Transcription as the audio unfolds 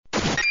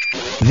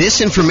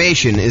This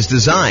information is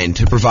designed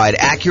to provide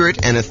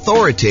accurate and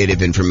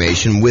authoritative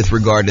information with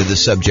regard to the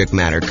subject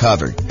matter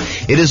covered.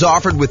 It is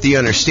offered with the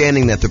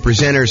understanding that the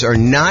presenters are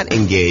not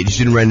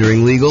engaged in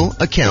rendering legal,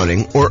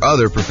 accounting, or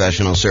other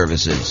professional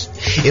services.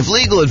 If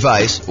legal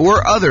advice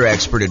or other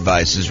expert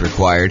advice is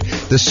required,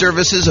 the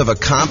services of a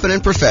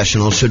competent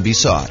professional should be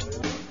sought.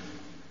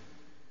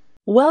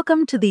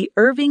 Welcome to the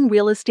Irving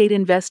Real Estate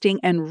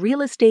Investing and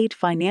Real Estate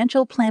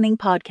Financial Planning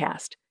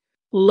Podcast.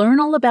 Learn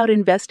all about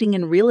investing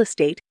in real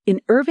estate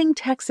in Irving,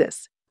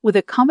 Texas, with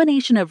a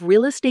combination of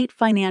real estate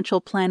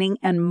financial planning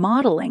and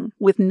modeling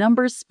with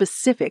numbers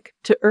specific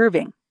to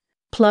Irving,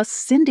 plus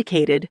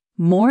syndicated,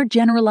 more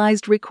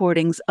generalized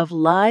recordings of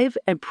live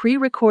and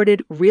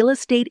pre-recorded real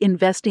estate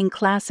investing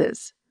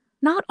classes,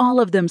 not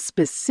all of them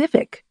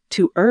specific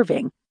to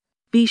Irving.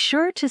 Be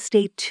sure to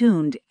stay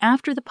tuned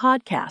after the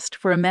podcast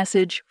for a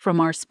message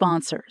from our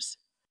sponsors.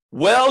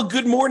 Well,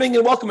 good morning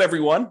and welcome,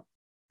 everyone.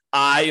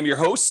 I am your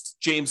host,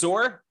 James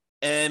Orr,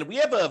 and we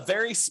have a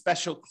very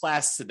special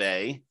class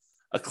today,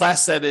 a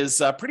class that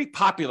is pretty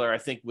popular, I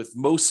think, with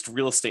most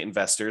real estate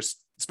investors,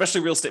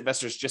 especially real estate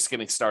investors just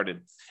getting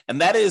started.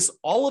 And that is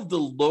all of the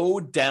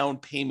low down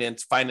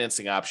payment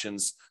financing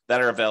options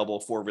that are available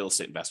for real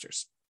estate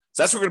investors.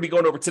 So that's what we're going to be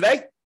going over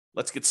today.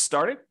 Let's get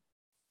started.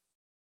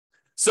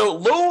 So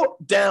low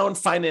down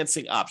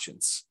financing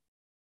options.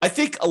 I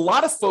think a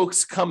lot of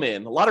folks come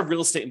in, a lot of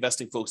real estate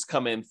investing folks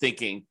come in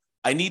thinking,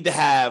 I need to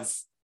have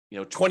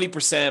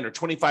 20% or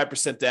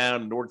 25%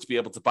 down in order to be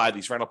able to buy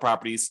these rental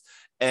properties.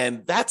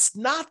 And that's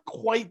not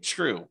quite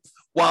true.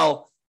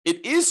 While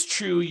it is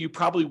true, you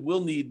probably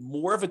will need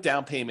more of a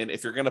down payment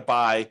if you're going to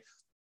buy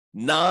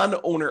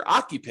non-owner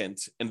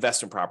occupant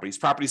investment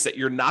properties that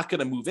you're not going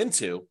to move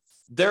into.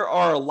 There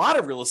are a lot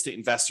of real estate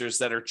investors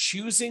that are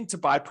choosing to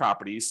buy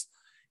properties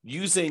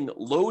using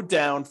low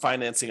down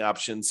financing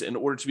options in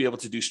order to be able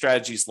to do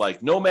strategies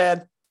like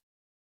nomad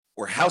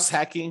or house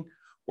hacking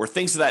or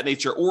things of that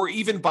nature, or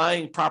even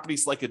buying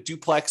properties like a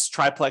duplex,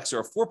 triplex,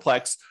 or a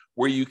fourplex,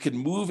 where you can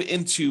move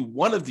into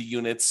one of the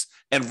units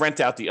and rent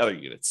out the other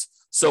units.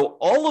 So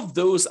all of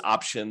those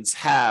options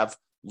have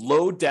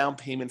low down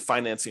payment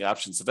financing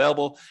options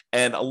available.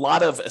 And a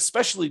lot of,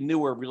 especially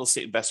newer real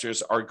estate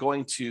investors, are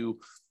going to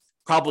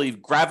probably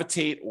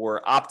gravitate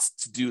or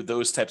opt to do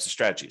those types of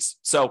strategies.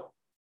 So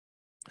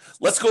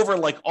let's go over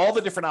like all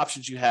the different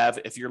options you have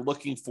if you're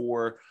looking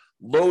for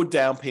low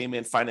down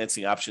payment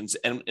financing options.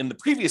 And in the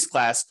previous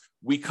class,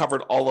 we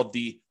covered all of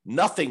the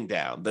nothing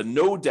down, the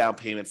no down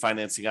payment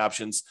financing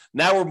options.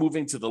 Now we're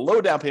moving to the low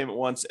down payment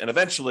ones. And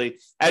eventually,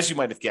 as you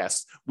might have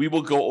guessed, we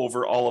will go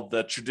over all of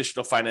the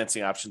traditional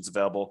financing options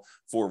available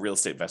for real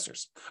estate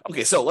investors.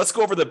 Okay, so let's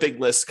go over the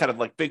big list, kind of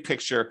like big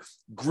picture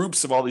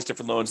groups of all these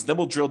different loans. And then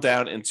we'll drill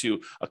down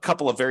into a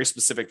couple of very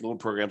specific loan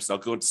programs. And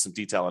I'll go into some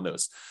detail on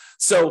those.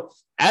 So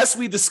as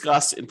we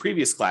discussed in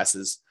previous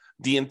classes,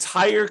 the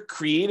entire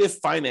creative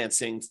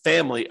financing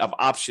family of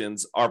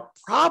options are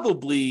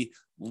probably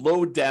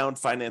low down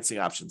financing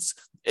options.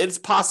 It's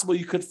possible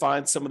you could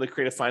find some of the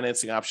creative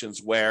financing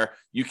options where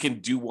you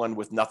can do one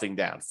with nothing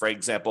down. For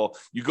example,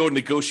 you go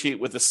negotiate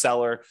with a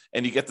seller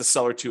and you get the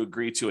seller to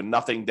agree to a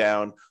nothing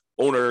down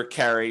owner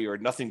carry or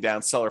nothing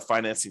down seller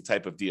financing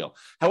type of deal.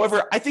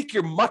 However, I think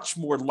you're much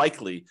more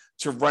likely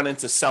to run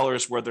into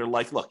sellers where they're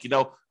like, look,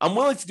 I'm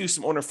willing to do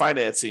some owner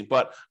financing,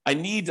 but I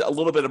need a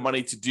little bit of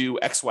money to do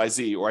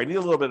XYZ, or I need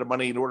a little bit of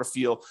money in order to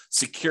feel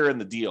secure in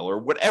the deal, or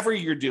whatever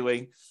you're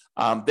doing.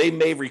 They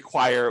may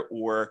require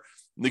or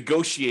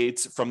negotiate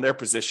from their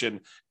position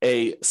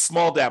a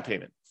small down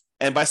payment.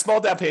 And by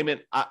small down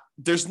payment,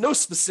 there's no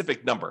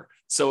specific number.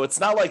 So it's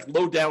not like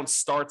low down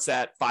starts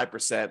at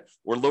 5%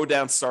 or low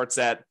down starts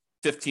at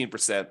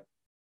 15%.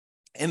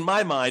 In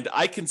my mind,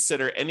 I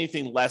consider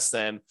anything less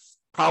than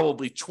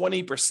probably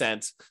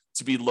 20%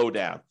 to be low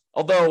down.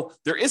 Although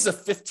there is a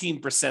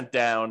 15%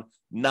 down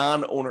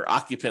non-owner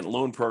occupant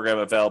loan program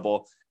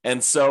available.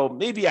 And so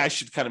maybe I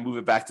should kind of move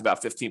it back to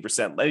about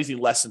 15%. Anything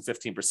less than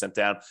 15%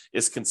 down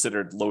is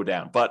considered low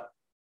down, but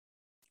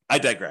I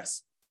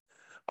digress.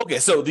 Okay,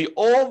 so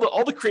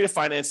all the creative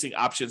financing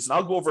options, and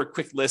I'll go over a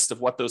quick list of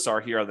what those are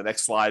here on the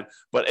next slide,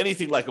 but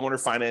anything like owner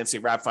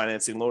financing, wrap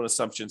financing, loan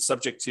assumption,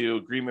 subject to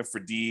agreement for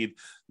deed,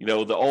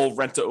 the all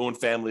rent-to-own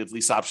family of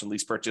lease option,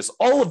 lease purchase,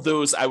 all of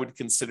those I would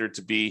consider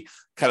to be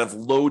kind of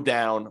low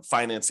down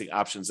financing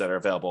options that are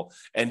available.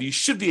 And you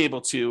should be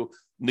able to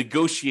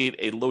negotiate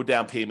a low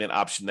down payment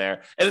option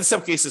there, and in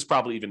some cases,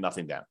 probably even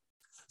nothing down.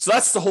 So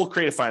that's the whole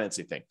creative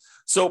financing thing.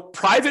 So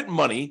private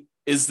money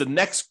is the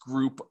next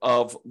group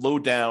of low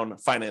down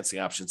financing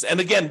options.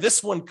 And again,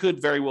 this one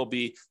could very well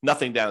be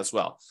nothing down as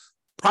well.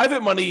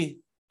 Private money,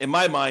 in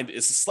my mind,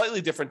 is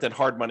slightly different than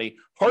hard money.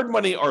 Hard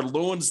money are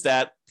loans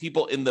that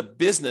people in the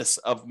business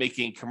of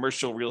making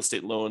commercial real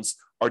estate loans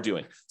are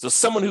doing. So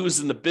someone who is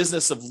in the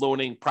business of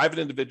loaning private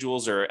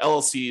individuals or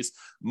LLCs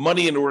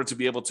money in order to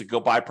be able to go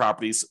buy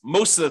properties.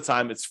 Most of the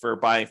time it's for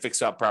buying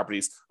fixed out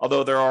properties,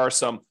 although there are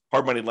some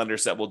hard money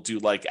lenders that will do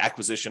like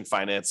acquisition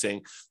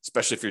financing,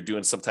 especially if you're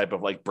doing some type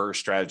of like BRRRR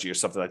strategy or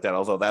something like that,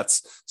 although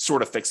that's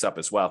sort of fixed up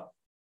as well.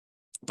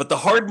 But the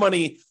hard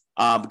money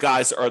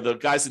guys are the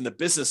guys in the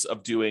business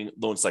of doing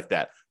loans like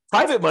that.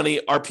 Private money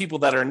are people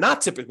that are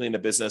not typically in the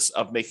business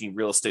of making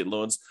real estate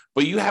loans,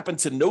 but you happen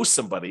to know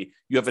somebody,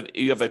 you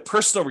have a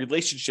personal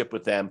relationship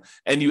with them,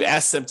 and you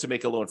ask them to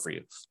make a loan for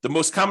you. The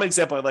most common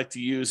example I like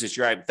to use is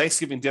you're at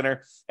Thanksgiving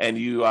dinner and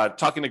you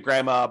talking to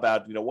grandma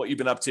about what you've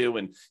been up to,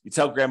 and you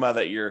tell grandma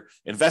that you're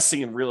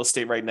investing in real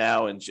estate right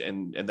now and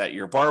that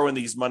you're borrowing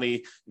this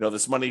money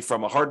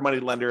from a hard money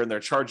lender, and they're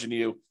charging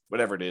you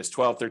whatever it is,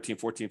 12, 13,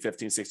 14,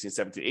 15, 16,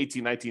 17,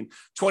 18, 19,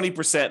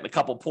 20% and a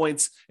couple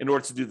points in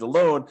order to do the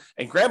loan.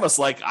 And grandma's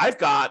like, I've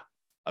got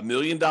 $1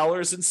 million in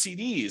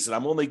CDs and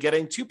I'm only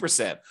getting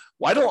 2%.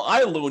 Why don't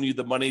I loan you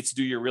the money to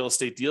do your real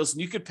estate deals?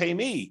 And you could pay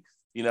me,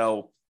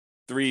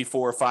 3,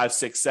 4, 5,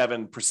 6,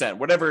 7%,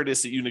 whatever it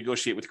is that you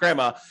negotiate with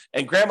grandma.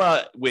 And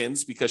grandma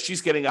wins because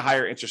she's getting a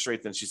higher interest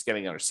rate than she's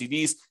getting on her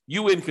CDs.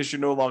 You win because you're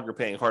no longer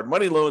paying hard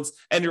money loans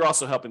and you're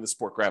also helping to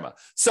support grandma.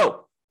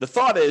 So the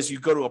thought is you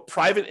go to a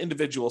private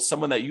individual,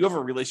 someone that you have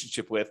a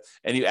relationship with,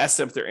 and you ask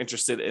them if they're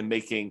interested in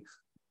making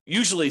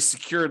usually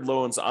secured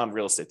loans on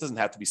real estate. It doesn't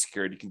have to be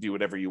secured. You can do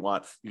whatever you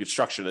want. You can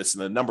structure this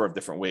in a number of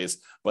different ways,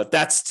 but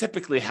that's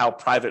typically how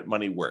private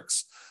money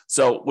works.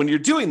 So when you're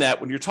doing that,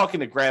 when you're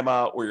talking to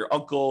grandma or your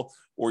uncle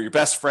or your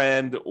best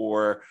friend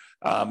or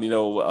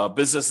a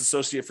business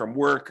associate from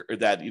work, or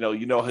that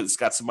has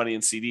got some money in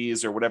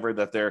CDs or whatever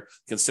that they're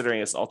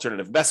considering as an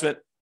alternative investment,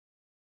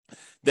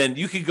 then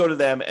you can go to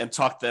them and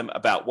talk to them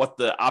about what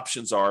the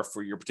options are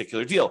for your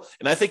particular deal.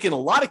 And I think in a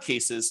lot of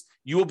cases,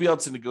 you will be able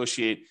to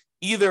negotiate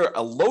either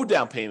a low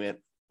down payment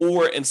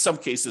or in some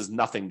cases,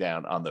 nothing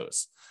down on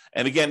those.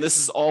 And again, this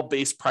is all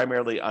based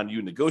primarily on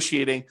you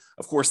negotiating.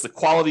 Of course, the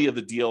quality of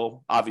the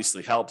deal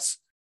obviously helps.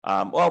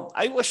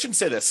 I shouldn't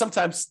say that.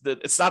 Sometimes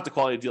it's not the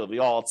quality of the deal at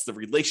all. It's the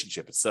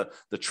relationship. It's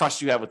the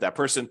trust you have with that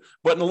person.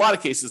 But in a lot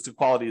of cases, the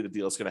quality of the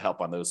deal is going to help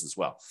on those as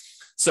well.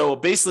 So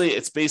basically,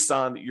 it's based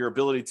on your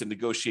ability to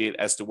negotiate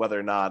as to whether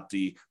or not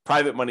the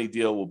private money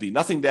deal will be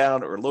nothing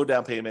down or low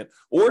down payment,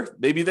 or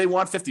maybe they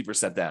want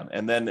 50% down.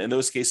 And then in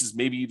those cases,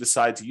 maybe you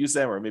decide to use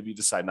them or maybe you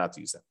decide not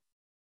to use them.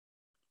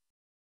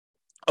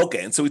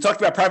 Okay, and so we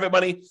talked about private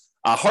money.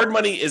 Hard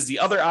money is the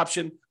other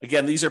option.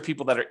 Again, these are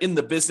people that are in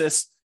the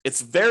business.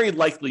 It's very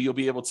likely you'll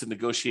be able to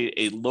negotiate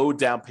a low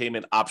down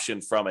payment option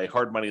from a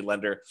hard money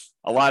lender.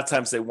 A lot of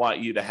times they want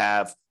you to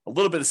have a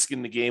little bit of skin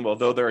in the game,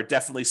 although there are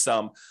definitely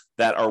some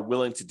that are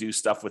willing to do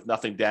stuff with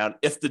nothing down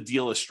if the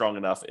deal is strong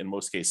enough in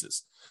most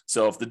cases.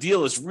 So if the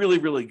deal is really,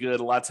 really good,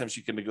 a lot of times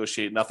you can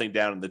negotiate nothing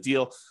down in the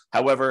deal.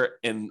 However,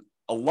 in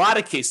a lot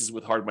of cases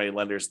with hard money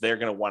lenders, they're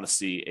going to want to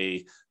see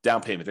a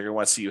down payment. They're going to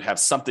want to see you have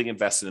something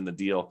invested in the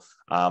deal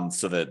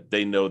so that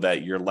they know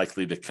that you're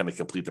likely to kind of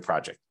complete the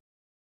project.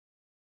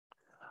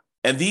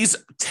 And these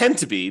tend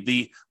to be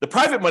the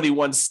private money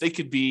ones. They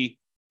could be,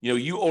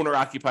 you owner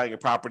occupying a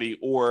property,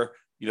 or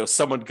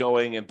someone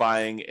going and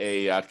buying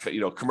a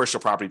commercial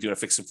property, doing a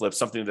fix and flip,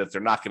 something that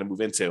they're not going to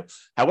move into.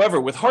 However,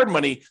 with hard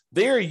money,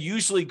 they're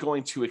usually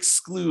going to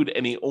exclude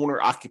any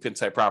owner occupant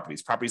type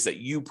properties that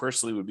you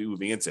personally would be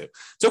moving into.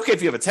 It's okay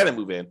if you have a tenant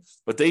move in,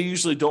 but they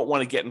usually don't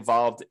want to get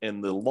involved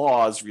in the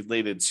laws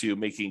related to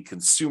making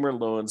consumer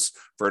loans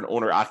for an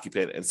owner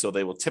occupant. And so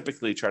they will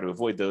typically try to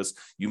avoid those.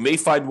 You may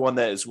find one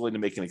that is willing to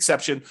make an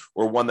exception,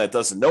 or one that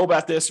doesn't know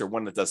about this, or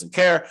one that doesn't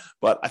care.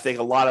 But I think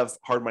a lot of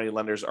hard money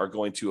lenders are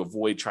going to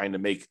avoid trying to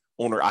make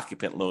owner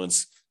occupant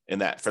loans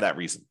for that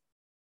reason.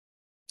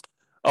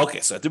 Okay,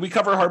 so did we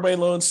cover hard money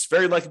loans?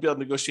 Very likely to be able to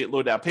negotiate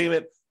low down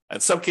payment.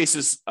 In some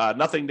cases,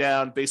 nothing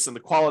down based on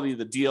the quality of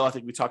the deal. I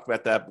think we talked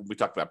about that. When we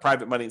talked about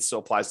private money, it still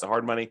applies to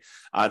hard money,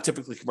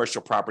 typically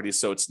commercial properties.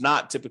 So it's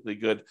not typically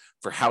good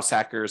for house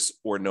hackers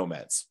or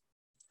nomads.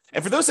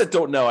 And for those that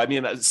don't know,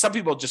 some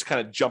people just kind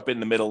of jump in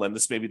the middle, and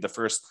this may be the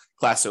first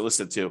class they're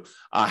listening to.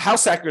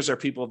 House hackers are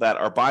people that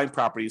are buying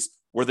properties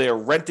where they are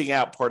renting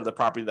out part of the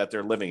property that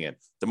they're living in.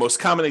 The most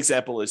common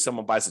example is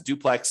someone buys a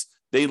duplex,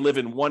 they live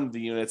in one of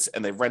the units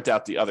and they rent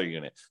out the other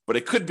unit. But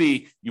it could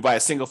be you buy a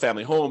single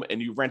family home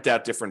and you rent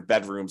out different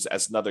bedrooms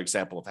as another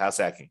example of house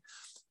hacking.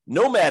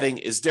 Nomading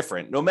is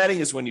different. Nomading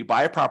is when you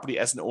buy a property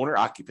as an owner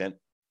occupant.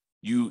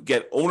 You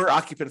get owner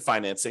occupant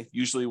financing,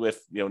 usually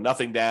with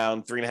nothing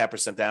down,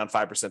 3.5% down,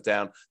 5%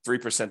 down,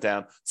 3%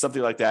 down,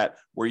 something like that,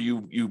 where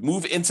you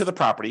move into the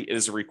property. It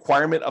is a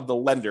requirement of the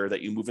lender that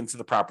you move into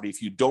the property.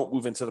 If you don't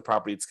move into the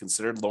property, it's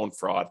considered loan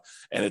fraud,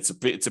 and it's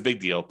a big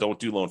deal. Don't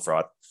do loan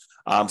fraud.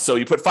 So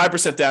you put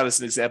 5% down as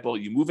an example.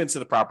 You move into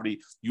the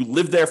property. You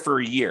live there for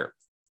a year.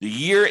 The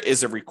year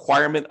is a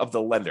requirement of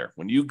the lender.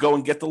 When you go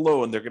and get the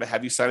loan, they're going to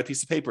have you sign a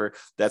piece of paper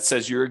that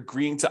says you're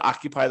agreeing to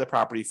occupy the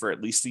property for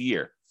at least a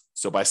year.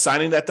 So by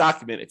signing that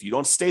document, if you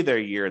don't stay there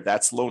a year,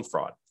 that's loan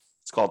fraud.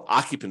 It's called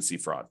occupancy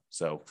fraud.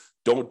 So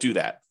don't do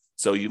that.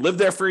 So you live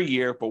there for a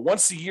year, but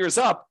once the year is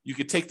up, you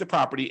can take the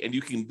property and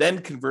you can then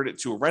convert it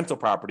to a rental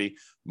property,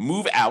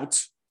 move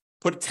out,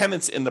 put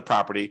tenants in the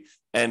property,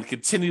 and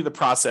continue the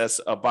process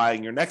of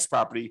buying your next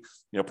property,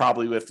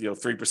 probably with 3%,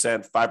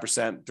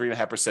 5%,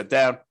 3.5%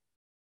 down.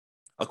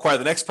 Acquire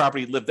the next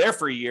property, live there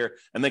for a year,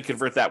 and then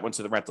convert that one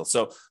to the rental.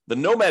 So the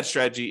nomad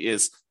strategy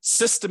is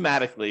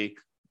systematically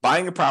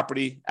buying a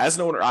property as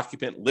an owner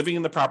occupant, living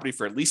in the property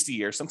for at least a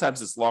year.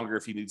 Sometimes it's longer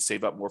if you need to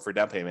save up more for a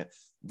down payment.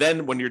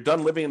 Then when you're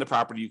done living in the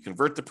property, you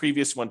convert the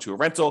previous one to a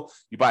rental,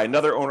 you buy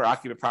another owner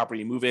occupant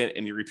property, you move in,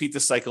 and you repeat the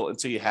cycle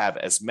until you have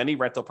as many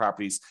rental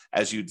properties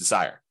as you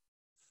desire.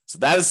 So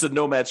that is the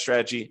nomad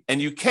strategy.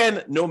 And you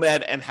can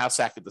nomad and house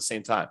hack at the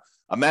same time.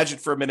 Imagine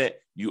for a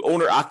minute, you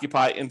owner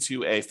occupy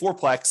into a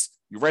fourplex,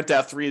 you rent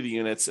out 3 of the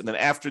units, and then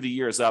after the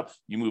year is up,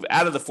 you move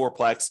out of the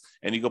fourplex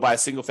and you go buy a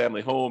single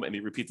family home and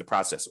you repeat the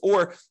process.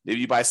 Or maybe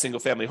you buy a single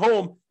family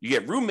home, you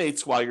get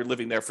roommates while you're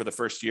living there for the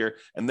first year.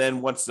 And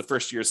then once the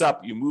first year is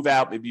up, you move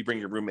out, maybe you bring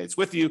your roommates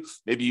with you,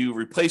 maybe you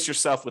replace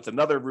yourself with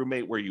another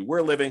roommate where you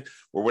were living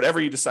or whatever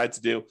you decide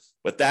to do.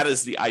 But that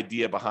is the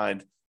idea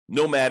behind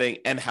nomading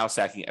and house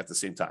hacking at the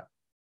same time.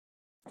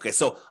 Okay,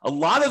 so a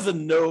lot of the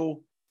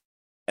no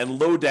and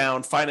low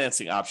down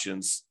financing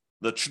options,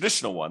 the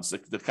traditional ones,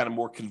 the kind of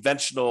more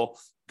conventional,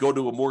 go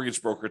to a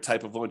mortgage broker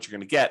type of loans you're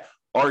going to get,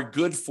 are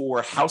good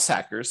for house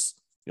hackers.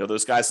 You know,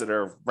 those guys that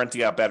are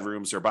renting out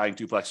bedrooms or buying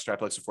duplexes,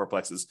 triplexes, or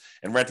fourplexes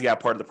and renting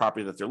out part of the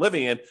property that they're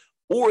living in,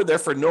 or they're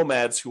for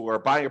nomads who are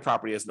buying a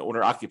property as an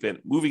owner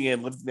occupant, moving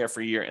in, living there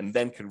for a year, and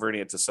then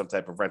converting it to some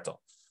type of rental.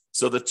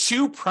 So the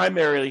two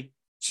primary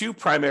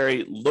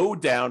low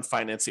down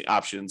financing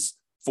options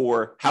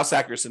for house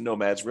hackers and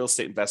nomads, real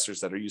estate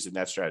investors that are using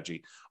that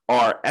strategy,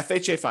 are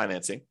FHA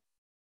financing.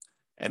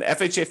 And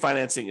FHA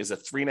financing is a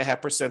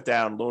 3.5%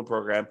 down loan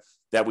program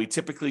that we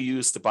typically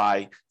use to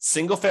buy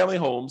single family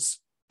homes,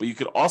 but you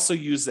could also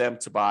use them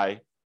to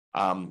buy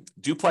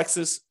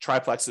duplexes,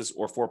 triplexes,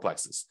 or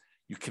fourplexes.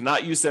 You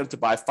cannot use them to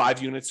buy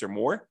 5 units or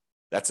more.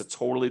 That's a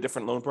totally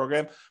different loan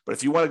program. But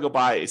if you want to go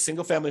buy a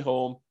single family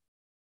home,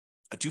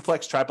 a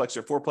duplex, triplex,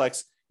 or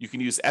fourplex, you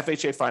can use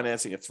FHA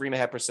financing, a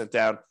 3.5%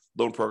 down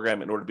loan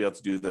program in order to be able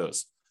to do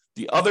those.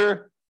 The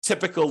other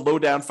typical low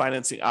down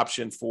financing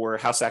option for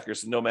house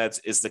hackers and nomads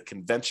is the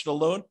conventional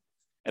loan.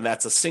 And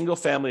that's a single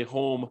family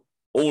home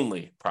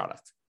only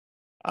product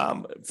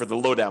for the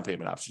low down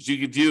payment options. You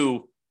could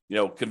do,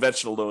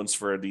 conventional loans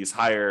for these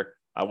higher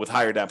with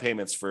higher down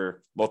payments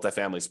for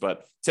multifamilies.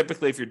 But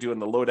typically, if you're doing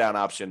the low down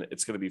option,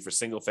 it's going to be for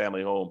single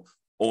family home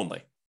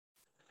only.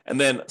 And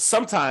then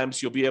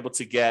sometimes you'll be able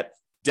to get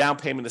down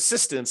payment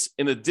assistance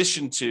in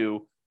addition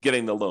to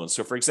getting the loan.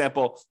 So for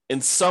example,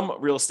 in some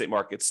real estate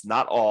markets,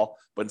 not all,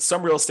 but in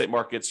some real estate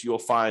markets, you'll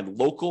find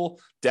local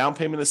down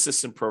payment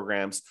assistance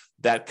programs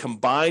that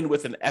combine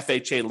with an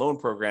FHA loan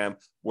program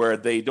where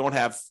they don't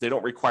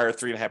require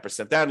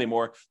 3.5% down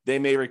anymore. They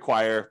may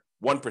require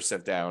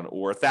 1% down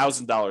or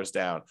 $1,000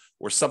 down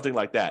or something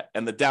like that.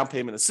 And the down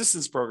payment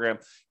assistance program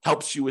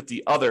helps you with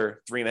the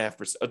other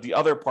 3.5%, the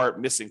other part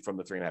missing from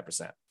the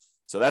 3.5%.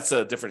 So that's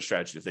a different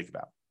strategy to think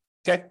about.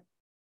 Okay.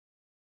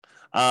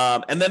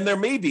 And then there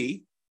may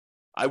be,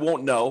 I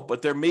won't know,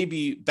 but there may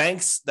be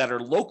banks that are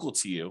local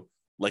to you,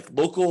 like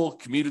local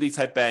community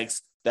type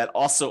banks that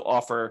also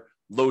offer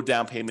low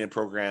down payment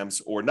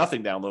programs or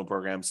nothing down loan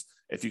programs,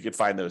 if you could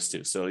find those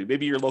too. So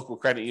maybe your local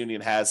credit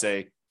union has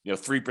a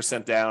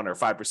 3% down or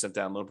 5%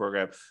 down loan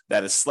program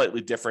that is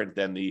slightly different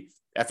than the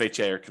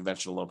FHA or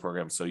conventional loan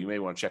program. So you may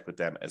want to check with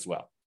them as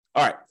well.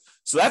 All right.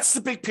 So that's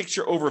the big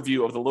picture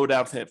overview of the low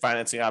down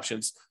financing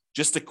options.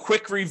 Just a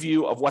quick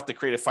review of what the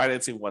creative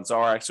financing ones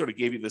are. I sort of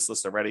gave you this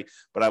list already,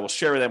 but I will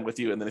share them with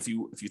you. And then if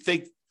you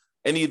think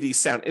any of these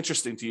sound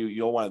interesting to you,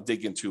 you'll want to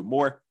dig into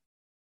more.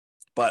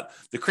 But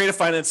the creative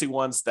financing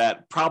ones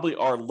that probably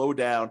are low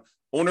down: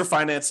 owner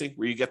financing,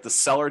 where you get the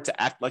seller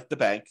to act like the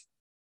bank.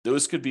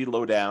 Those could be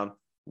low down.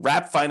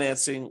 Wrap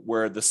financing,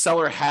 where the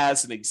seller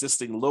has an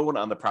existing loan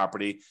on the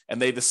property and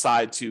they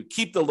decide to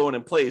keep the loan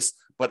in place,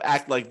 but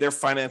act like they're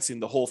financing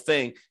the whole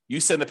thing. You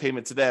send a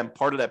payment to them.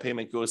 Part of that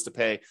payment goes to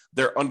pay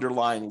their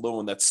underlying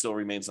loan that still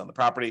remains on the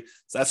property.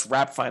 So that's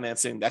wrap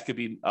financing. That could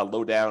be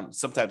low down,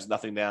 sometimes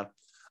nothing down.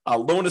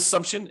 Loan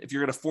assumption, if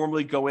you're going to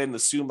formally go in and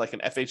assume like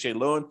an FHA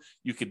loan,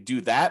 you could do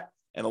that.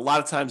 And a lot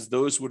of times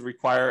those would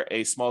require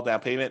a small down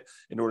payment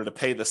in order to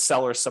pay the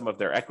seller some of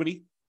their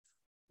equity.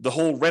 The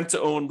whole rent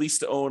to own,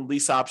 lease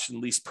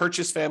option, lease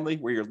purchase family,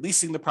 where you're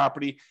leasing the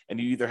property and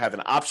you either have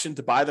an option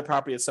to buy the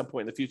property at some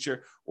point in the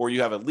future, or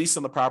you have a lease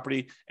on the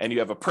property and you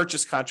have a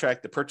purchase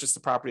contract to purchase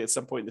the property at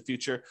some point in the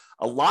future.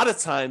 A lot of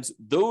times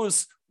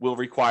those will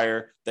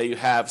require that you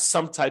have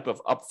some type of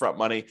upfront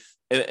money.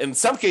 And in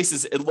some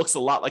cases, it looks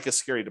a lot like a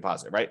security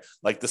deposit, right?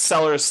 Like the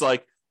seller is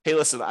like, hey,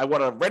 listen, I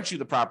want to rent you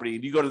the property.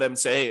 And you go to them and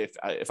say,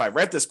 hey, if I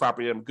rent this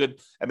property, I'm good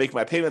at making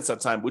my payments on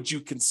time. Would you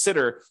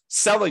consider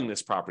selling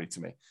this property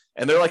to me?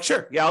 And they're like,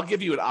 sure, yeah, I'll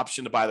give you an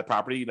option to buy the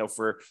property,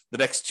 for the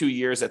next 2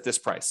 years at this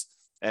price.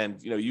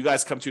 And, you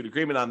guys come to an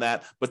agreement on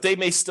that, but they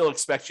may still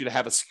expect you to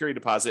have a security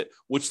deposit,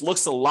 which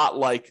looks a lot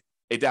like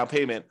a down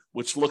payment,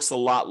 which looks a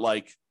lot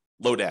like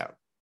low down.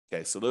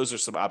 Okay, so those are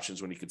some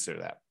options when you consider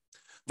that.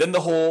 Then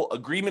the whole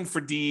agreement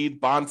for deed,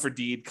 bond for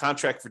deed,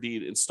 contract for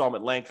deed,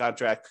 installment land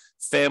contract,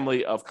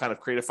 family of kind of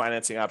creative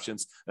financing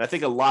options. And I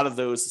think a lot of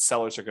those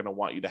sellers are going to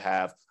want you to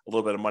have a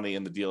little bit of money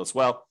in the deal as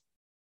well.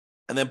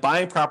 And then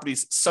buying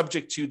properties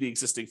subject to the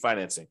existing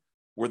financing,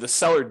 where the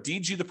seller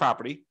deeds you the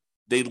property,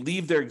 they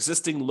leave their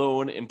existing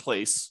loan in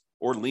place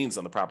or liens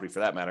on the property for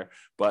that matter,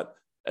 but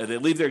they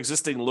leave their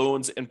existing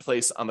loans in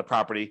place on the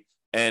property,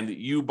 and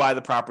you buy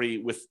the property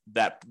with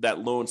that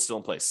loan still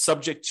in place,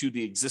 subject to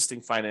the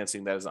existing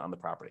financing that is on the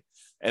property.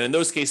 And in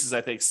those cases,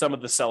 I think some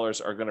of the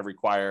sellers are going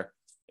to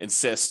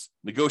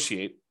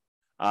negotiate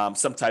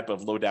some type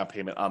of low down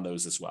payment on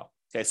those as well.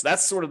 Okay, so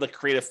that's sort of the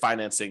creative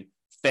financing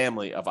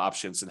family of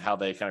options and how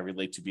they kind of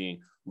relate to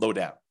being low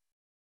down.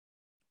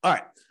 All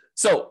right,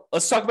 so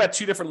let's talk about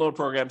two different loan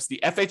programs, the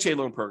FHA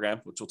loan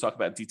program, which we'll talk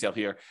about in detail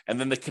here, and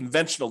then the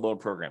conventional loan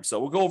program. So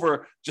we'll go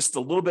over just a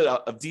little bit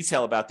of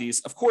detail about these.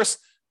 Of course,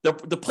 the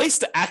place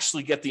to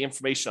actually get the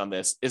information on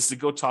this is to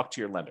go talk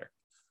to your lender.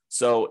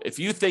 So if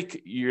you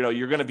think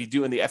you're going to be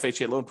doing the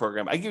FHA loan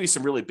program, I give you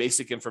some really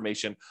basic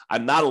information.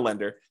 I'm not a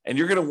lender, and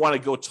you're going to want to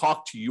go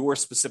talk to your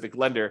specific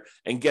lender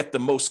and get the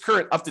most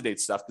current up-to-date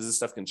stuff, because this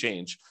stuff can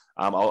change.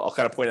 I'll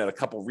kind of point out a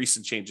couple of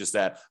recent changes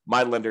that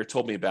my lender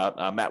told me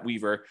about. Matt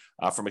Weaver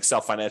from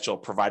Excel Financial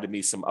provided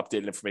me some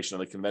updated information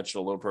on the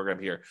conventional loan program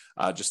here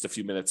just a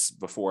few minutes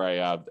before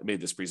I made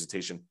this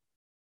presentation.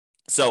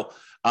 So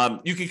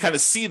you can kind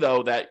of see,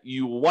 though, that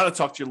you want to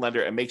talk to your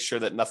lender and make sure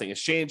that nothing has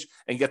changed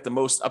and get the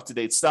most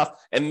up-to-date stuff.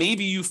 And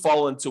maybe you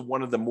fall into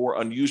one of the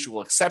more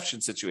unusual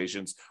exception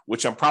situations,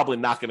 which I'm probably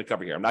not going to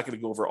cover here. I'm not going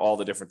to go over all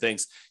the different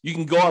things. You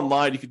can go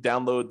online, you can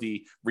download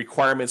the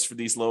requirements for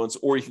these loans,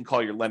 or you can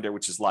call your lender,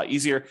 which is a lot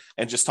easier,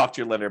 and just talk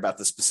to your lender about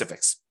the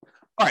specifics.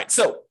 All right,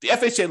 so the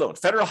FHA loan,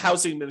 Federal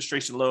Housing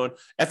Administration loan,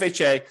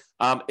 FHA,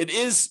 it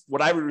is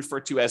what I would refer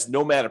to as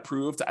nomad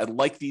approved. I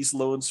like these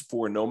loans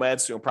for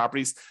nomads who own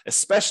properties,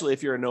 especially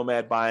if you're a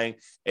nomad buying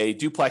a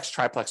duplex,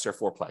 triplex, or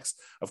fourplex.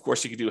 Of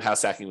course, you can do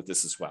house hacking with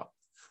this as well.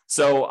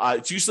 So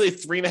it's usually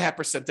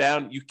 3.5%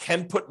 down. You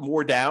can put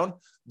more down.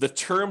 The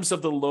terms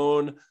of the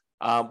loan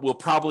will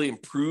probably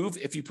improve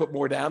if you put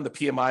more down. The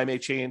PMI may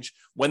change.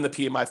 When the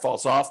PMI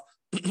falls off,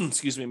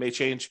 may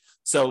change.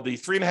 So the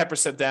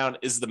 3.5% down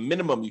is the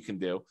minimum you can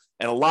do.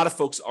 And a lot of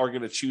folks are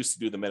going to choose to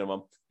do the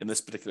minimum in this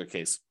particular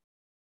case.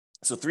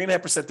 So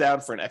 3.5%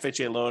 down for an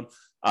FHA loan.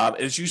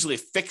 It is usually a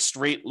fixed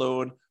rate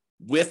loan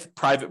with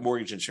private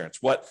mortgage insurance,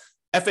 what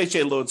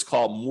FHA loans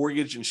call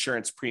mortgage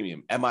insurance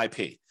premium,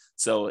 MIP.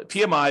 So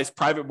PMI is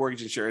private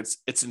mortgage insurance.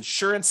 It's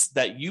insurance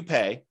that you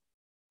pay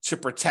to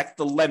protect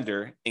the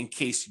lender in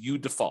case you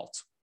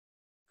default.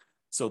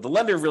 So the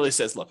lender really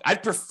says, look,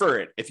 I'd prefer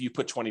it if you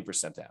put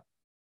 20% down.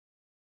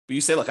 But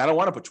you say, look, I don't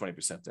want to put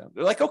 20% down.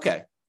 They're like,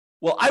 okay,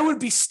 well, I would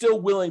be still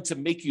willing to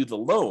make you the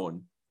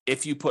loan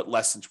if you put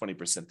less than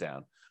 20%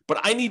 down, but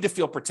I need to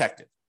feel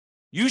protected.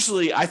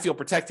 Usually I feel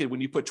protected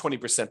when you put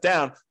 20%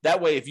 down. That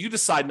way, if you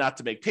decide not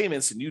to make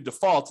payments and you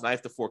default and I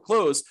have to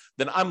foreclose,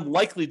 then I'm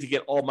likely to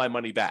get all my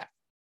money back.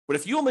 But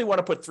if you only want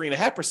to put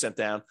 3.5%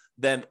 down,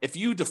 then if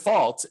you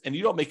default and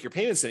you don't make your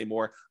payments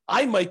anymore,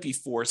 I might be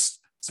forced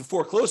to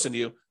foreclose on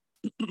you,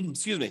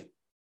 excuse me,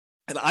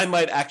 and I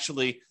might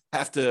actually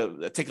have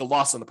to take a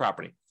loss on the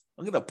property.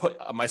 I'm going to put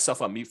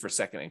myself on mute for a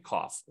second and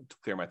cough to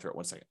clear my throat.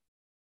 1 second.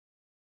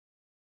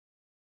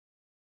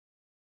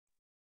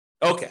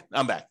 Okay,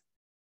 I'm back.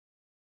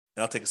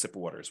 And I'll take a sip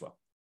of water as well.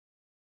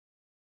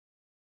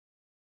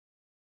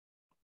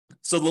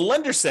 So the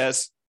lender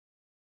says,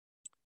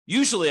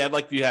 usually I'd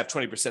like you to have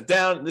 20%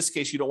 down. In this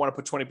case, you don't want to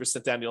put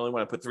 20% down. You only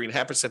want to put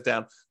 3.5%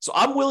 down. So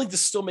I'm willing to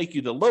still make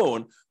you the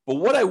loan. But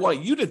what I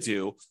want you to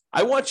do,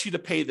 I want you to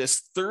pay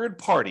this third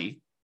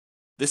party,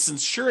 this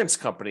insurance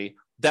company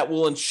that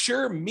will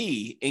insure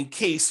me in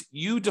case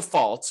you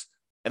default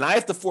and I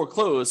have to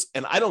foreclose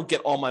and I don't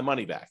get all my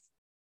money back.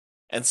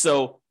 And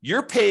so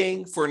you're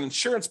paying for an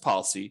insurance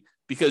policy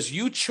because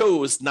you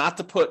chose not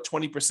to put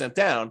 20%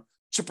 down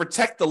to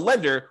protect the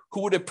lender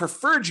who would have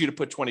preferred you to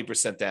put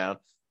 20% down.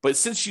 But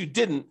since you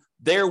didn't,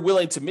 they're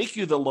willing to make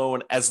you the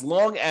loan as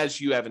long as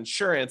you have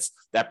insurance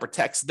that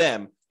protects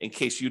them in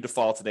case you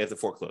default and they have to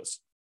foreclose.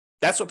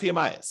 That's what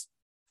PMI is.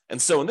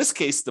 And so in this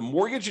case, the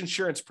mortgage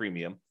insurance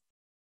premium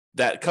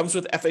that comes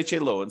with FHA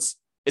loans,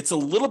 it's a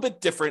little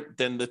bit different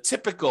than the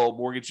typical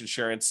mortgage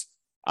insurance,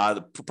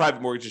 the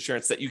private mortgage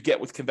insurance that you get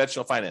with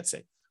conventional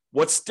financing.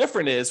 What's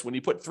different is when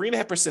you put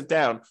 3.5%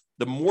 down,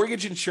 the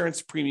mortgage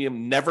insurance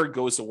premium never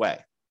goes away.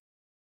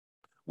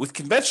 With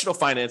conventional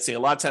financing, a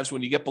lot of times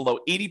when you get below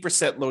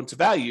 80% loan to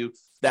value,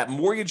 that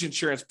mortgage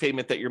insurance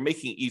payment that you're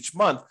making each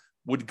month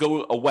would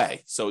go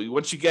away. So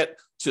once you get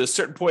to a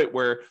certain point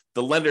where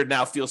the lender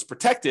now feels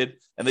protected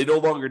and they no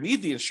longer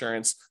need the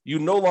insurance, you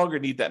no longer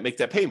need that, make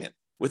that payment.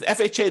 With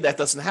FHA, that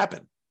doesn't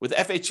happen. With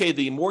FHA,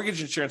 the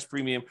mortgage insurance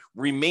premium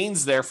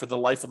remains there for the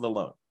life of the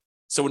loan.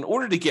 So in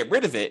order to get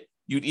rid of it,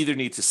 you'd either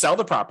need to sell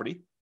the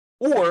property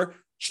or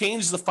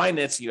change the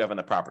financing you have on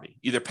the property,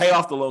 either pay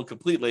off the loan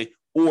completely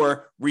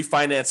or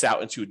refinance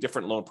out into a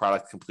different loan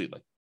product completely.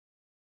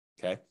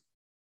 Okay.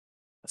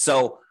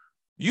 So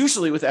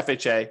usually with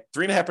FHA,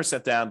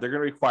 3.5% down, they're going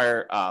to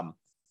require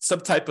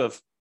some type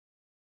of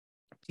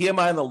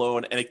PMI on the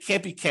loan, and it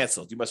can't be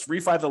canceled. You must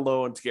refi the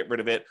loan to get rid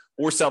of it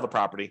or sell the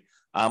property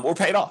or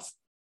pay it off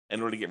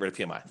in order to get rid of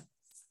PMI.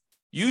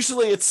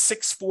 Usually it's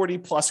 640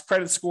 plus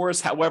credit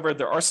scores. However,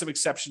 there are some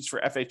exceptions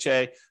for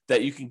FHA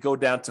that you can go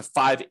down to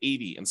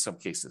 580 in some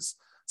cases.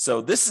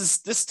 So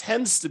this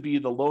tends to be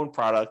the loan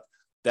product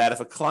that if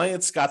a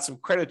client's got some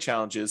credit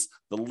challenges,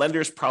 the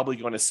lender is probably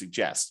going to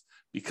suggest,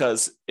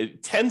 because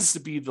it tends to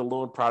be the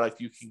loan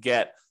product you can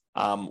get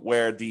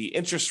where the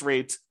interest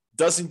rate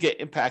doesn't get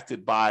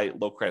impacted by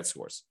low credit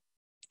scores.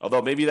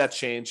 Although maybe that's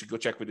changed, you go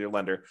check with your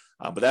lender,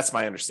 but that's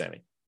my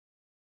understanding.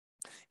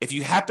 If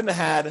you happen to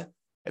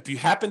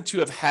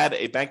have had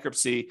a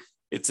bankruptcy,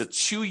 it's a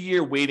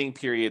 2-year waiting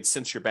period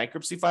since your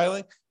bankruptcy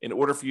filing in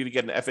order for you to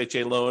get an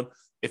FHA loan.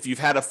 If you've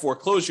had a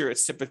foreclosure,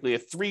 it's typically a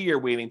 3-year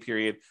waiting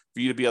period for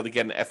you to be able to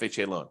get an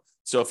FHA loan.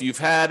 So if you've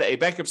had a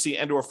bankruptcy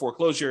and or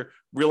foreclosure,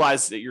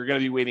 realize that you're going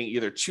to be waiting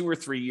either 2 or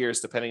 3 years,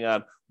 depending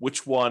on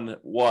which one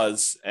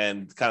was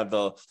and kind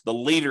of the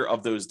later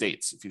of those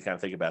dates, if you kind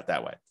of think about it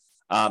that way.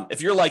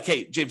 If you're like,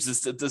 hey, James,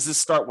 does this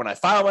start when I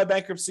file my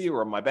bankruptcy,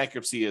 or my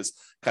bankruptcy is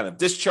kind of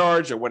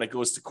discharged, or when it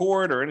goes to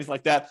court or anything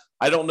like that?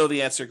 I don't know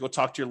the answer. Go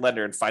talk to your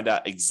lender and find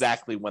out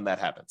exactly when that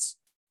happens.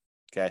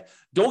 Okay.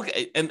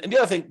 And the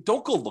other thing,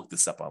 don't go look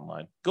this up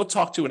online. Go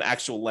talk to an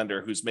actual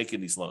lender who's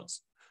making these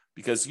loans,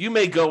 because you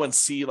may go and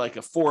see like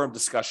a forum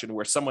discussion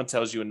where someone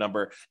tells you a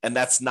number and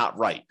that's not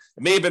right.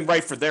 It may have been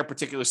right for their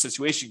particular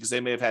situation because they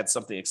may have had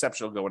something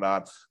exceptional going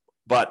on.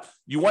 But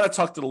you want to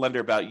talk to the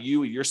lender about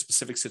you, your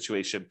specific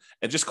situation,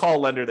 and just call a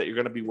lender that you're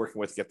going to be working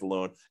with to get the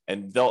loan,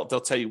 and they'll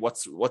tell you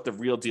what the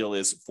real deal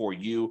is for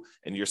you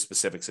and your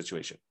specific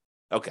situation.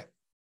 Okay.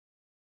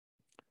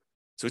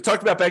 So we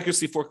talked about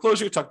bankruptcy,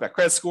 foreclosure, we talked about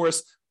credit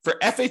scores. For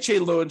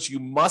FHA loans, you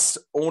must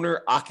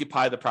owner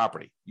occupy the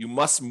property. You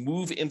must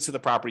move into the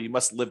property. You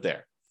must live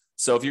there.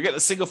 So if you're getting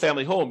a single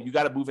family home, you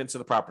got to move into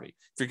the property.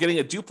 If you're getting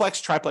a duplex,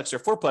 triplex, or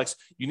fourplex,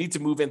 you need to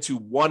move into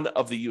one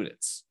of the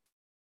units.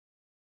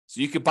 So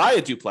you could buy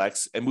a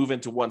duplex and move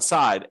into one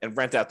side and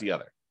rent out the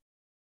other.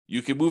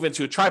 You can move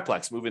into a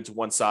triplex, move into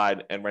one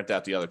side and rent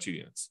out the other 2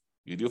 units.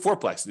 You can do a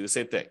fourplex, do the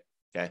same thing.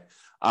 Okay.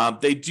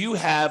 They do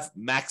have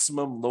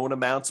maximum loan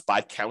amounts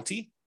by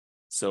county.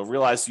 So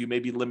realize you may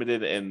be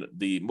limited in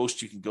the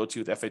most you can go to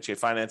with FHA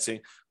financing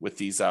with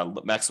these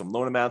maximum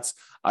loan amounts.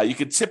 You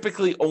can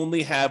typically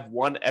only have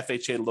one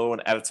FHA loan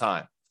at a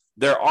time.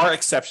 There are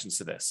exceptions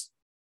to this.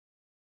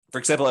 For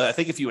example, I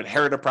think if you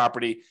inherit a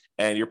property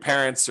and your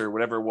parents or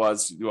whatever it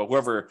was,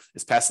 whoever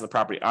is passing the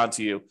property on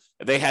to you,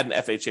 they had an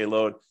FHA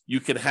loan, you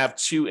can have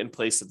 2 in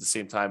place at the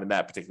same time in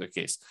that particular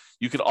case.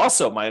 You could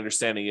also, my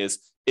understanding is,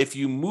 if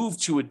you move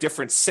to a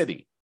different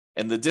city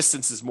and the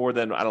distance is more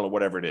than, I don't know,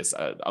 whatever it is,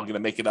 I'm going to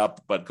make it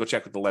up, but go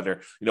check with the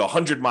lender,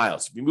 100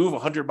 miles. If you move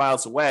 100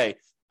 miles away,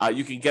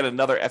 you can get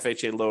another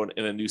FHA loan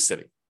in a new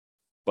city.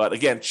 But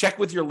again, check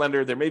with your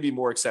lender. There may be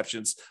more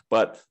exceptions,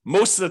 but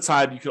most of the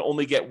time you can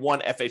only get one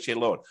FHA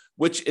loan,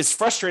 which is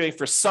frustrating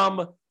for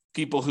some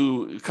people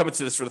who come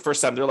into this for the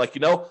first time. They're like,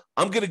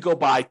 I'm going to go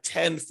buy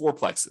 10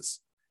 fourplexes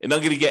and I'm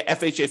going to get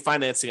FHA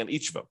financing on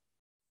each of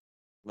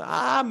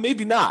them.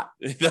 Maybe not.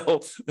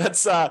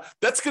 That's going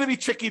to be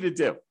tricky to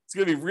do. It's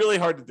going to be really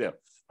hard to do.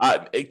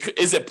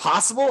 Is it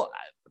possible?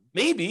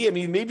 Maybe.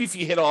 Maybe if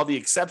you hit all the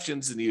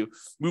exceptions and you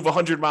move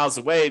 100 miles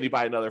away and you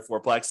buy another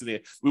fourplex, and you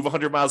move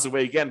 100 miles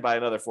away again, buy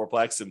another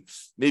fourplex, and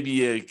maybe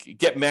you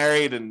get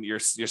married and your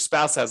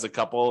spouse has a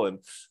couple and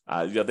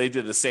they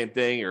did the same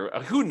thing, or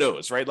who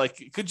knows, right?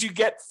 Like, could you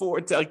get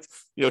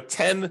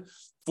 10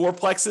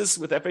 fourplexes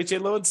with FHA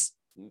loans?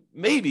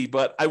 Maybe,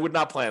 but I would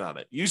not plan on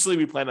it. Usually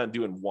we plan on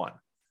doing one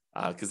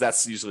because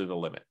that's usually the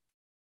limit.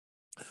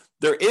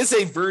 There is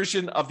a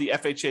version of the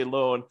FHA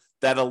loan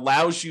that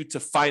allows you to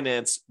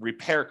finance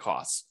repair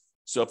costs.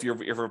 So if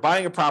you're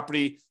buying a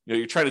property,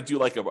 you're trying to do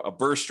like a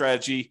BRRRR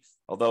strategy,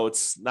 although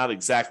it's not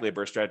exactly a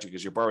BRRRR strategy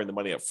because you're borrowing the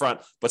money up front,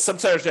 but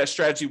sometimes that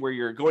strategy where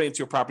you're going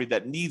into a property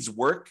that needs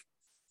work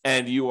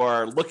and you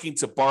are looking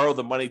to borrow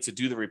the money to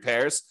do the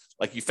repairs,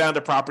 like you found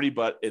a property,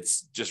 but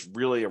it's just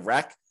really a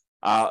wreck.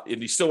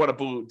 And you still want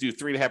to do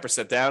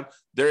 3.5% down.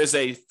 There is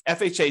a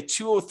FHA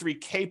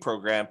 203K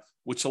program,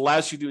 which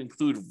allows you to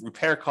include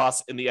repair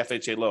costs in the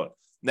FHA loan.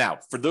 Now,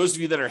 for those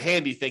of you that are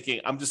handy thinking,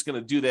 I'm just going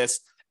to do this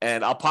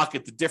and I'll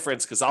pocket the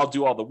difference because I'll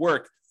do all the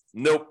work.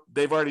 Nope,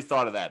 they've already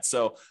thought of that.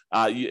 So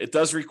it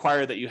does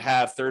require that you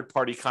have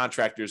third-party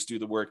contractors do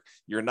the work.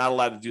 You're not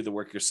allowed to do the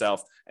work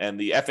yourself. And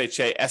the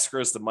FHA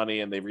escrows the money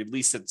and they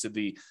release it to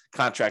the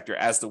contractor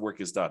as the work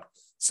is done.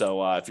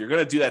 So if you're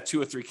going to do that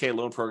 203K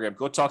loan program,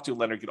 go talk to a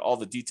lender, get all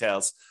the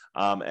details,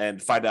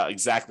 and find out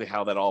exactly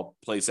how that all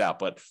plays out.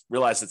 But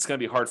realize it's going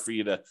to be hard for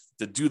you to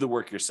do the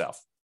work yourself.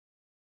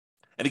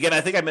 And again,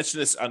 I think I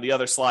mentioned this on the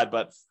other slide,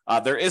 but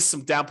there is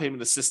some down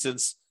payment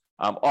assistance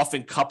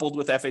often coupled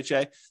with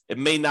FHA. It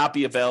may not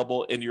be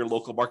available in your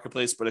local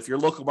marketplace, but if your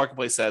local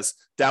marketplace has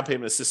down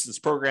payment assistance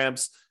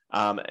programs,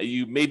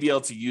 you may be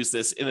able to use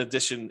this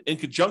in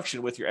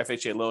conjunction with your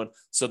FHA loan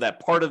so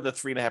that part of the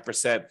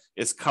 3.5%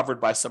 is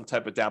covered by some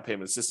type of down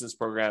payment assistance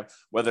program,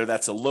 whether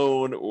that's a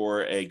loan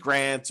or a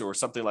grant or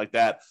something like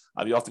that.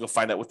 You have to go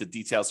find out what the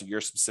details of your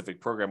specific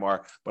program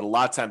are, but a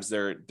lot of times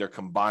they're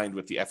combined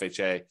with the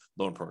FHA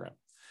loan program.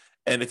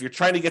 And if you're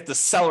trying to get the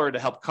seller to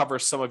help cover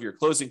some of your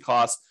closing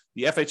costs,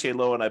 the FHA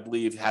loan, I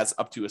believe, has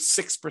up to a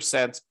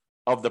 6%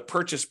 of the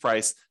purchase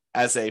price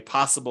as a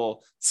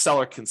possible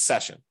seller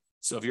concession.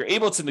 So if you're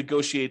able to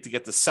negotiate to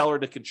get the seller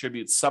to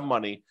contribute some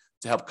money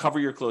to help cover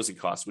your closing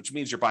costs, which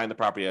means you're buying the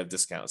property at a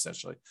discount,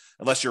 essentially,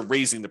 unless you're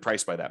raising the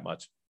price by that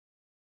much.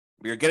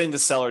 You're getting the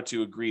seller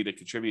to agree to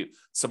contribute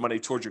some money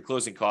towards your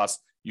closing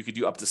costs. You could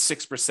do up to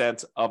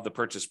 6% of the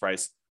purchase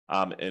price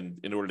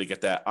in order to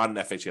get that on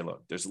an FHA loan.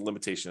 There's a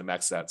limitation to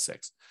max out at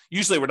 6.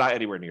 Usually we're not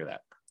anywhere near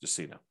that, just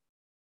so you know.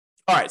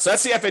 All right, so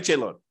that's the FHA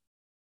loan.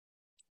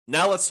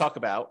 Now let's talk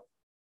about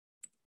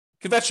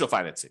conventional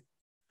financing.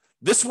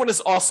 This one is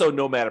also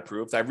Nomad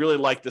approved. I really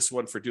like this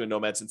one for doing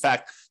Nomads. In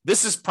fact,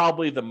 this is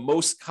probably the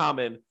most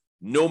common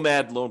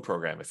Nomad loan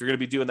program. If you're going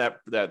to be doing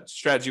that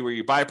strategy where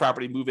you buy a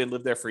property, move in,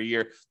 live there for a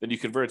year, then you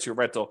convert it to a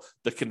rental,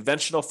 the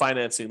conventional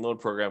financing loan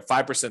program,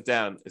 5%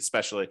 down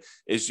especially,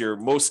 is your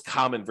most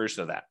common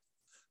version of that.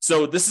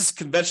 So this is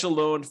conventional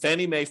loan,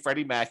 Fannie Mae,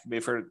 Freddie Mac, you may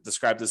have heard it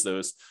described as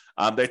those.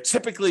 They're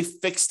typically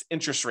fixed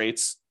interest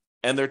rates,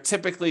 and they're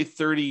typically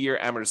 30-year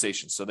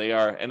amortization. So they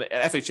are, and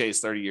FHA is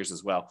 30 years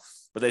as well,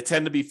 but they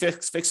tend to be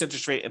fixed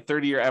interest rate and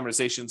 30-year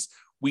amortizations.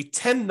 We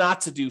tend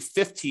not to do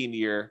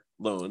 15-year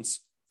loans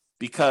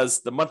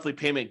because the monthly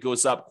payment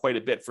goes up quite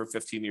a bit for a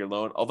 15-year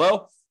loan.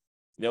 Although,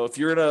 if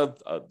you're in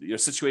a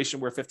situation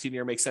where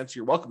 15-year makes sense,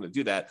 you're welcome to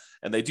do that.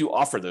 And they do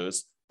offer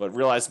those, but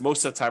realize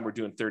most of the time we're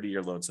doing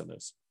 30-year loans on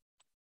those.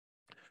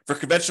 For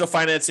conventional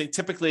financing,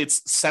 typically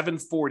it's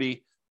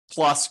 740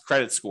 plus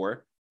credit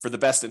score for the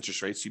best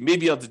interest rates. You may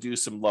be able to do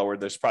some lower.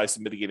 There's probably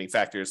some mitigating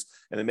factors,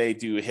 and they may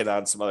do hit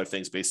on some other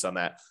things based on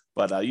that.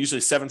 But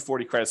usually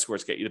 740 credit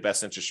scores get you the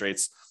best interest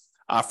rates.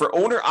 For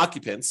owner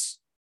occupants,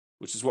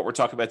 which is what we're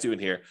talking about doing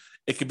here,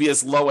 it could be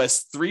as low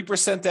as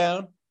 3%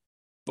 down,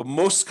 but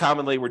most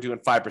commonly we're doing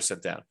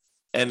 5% down.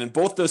 And in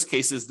both those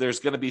cases, there's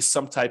going to be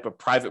some type of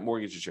private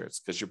mortgage insurance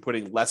because you're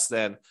putting less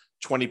than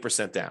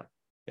 20% down.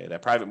 Okay,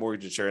 that private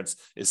mortgage insurance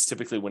is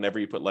typically whenever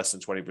you put less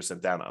than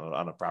 20% down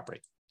on a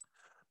property.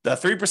 The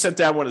 3%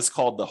 down one is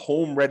called the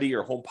Home Ready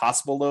or Home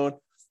Possible loan.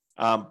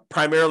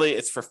 Primarily,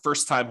 it's for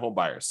first-time home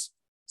buyers.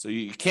 So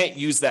you can't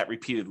use that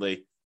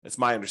repeatedly. That's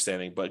my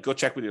understanding, but go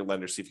check with your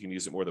lender, see if you can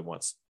use it more than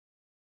once.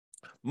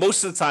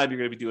 Most of the time, you're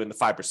going to be doing the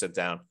 5%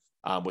 down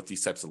with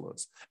these types of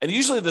loans. And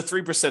usually the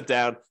 3%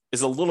 down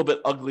is a little bit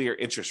uglier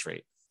interest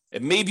rate.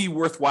 It may be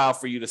worthwhile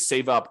for you to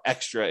save up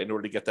extra in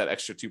order to get that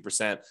extra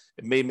 2%.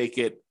 It may make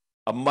it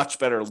a much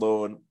better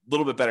loan, a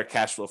little bit better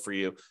cash flow for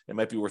you. It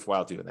might be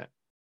worthwhile doing that.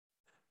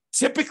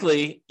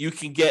 Typically, you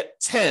can get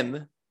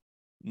 10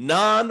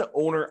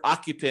 non-owner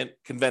occupant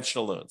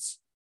conventional loans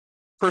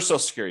per Social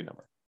Security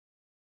number.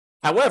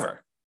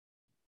 However,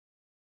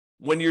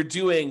 when you're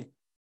doing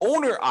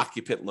owner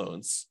occupant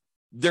loans,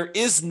 there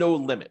is no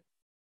limit.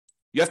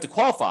 You have to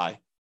qualify,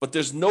 but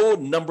there's no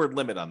numbered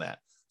limit on that.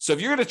 So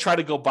if you're going to try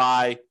to go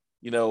buy,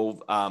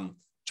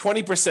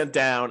 20%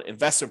 down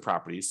investment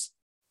properties,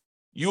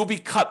 you will be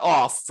cut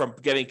off from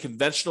getting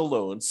conventional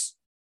loans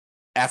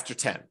after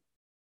 10.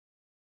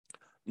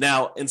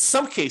 Now, in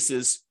some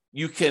cases,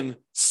 you can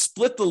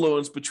split the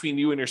loans between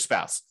you and your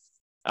spouse.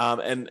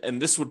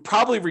 And this would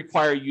probably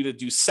require you to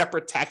do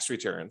separate tax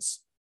returns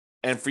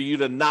and for you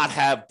to not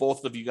have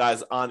both of you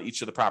guys on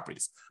each of the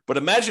properties. But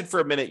imagine for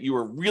a minute you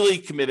were really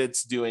committed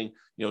to doing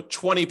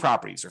 20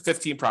 properties or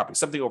 15 properties,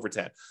 something over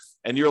 10.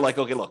 And you're like,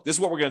 okay, look, this is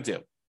what we're going to do.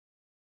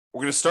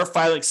 We're going to start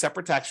filing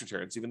separate tax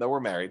returns, even though we're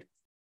married.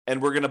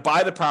 And we're going to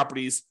buy the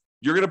properties.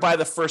 You're going to buy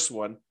the first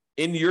one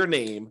in your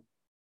name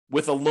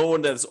with a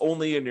loan that is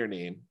only in your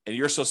name and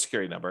your Social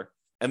Security number.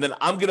 And then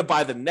I'm going to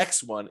buy the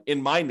next one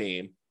in my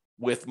name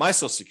with my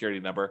Social Security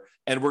number.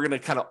 And we're going to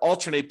kind of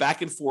alternate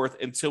back and forth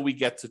until we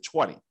get to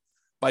 20.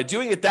 By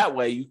doing it that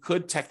way, you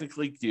could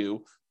technically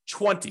do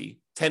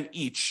 10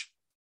 each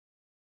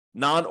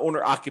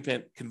non-owner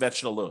occupant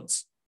conventional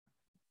loans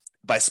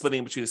by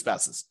splitting between the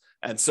spouses.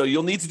 And so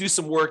you'll need to do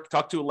some work,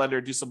 talk to a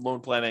lender, do some loan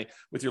planning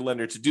with your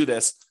lender to do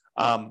this.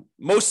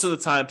 Most of the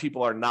time,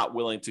 people are not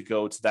willing to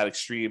go to that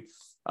extreme.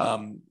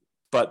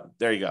 But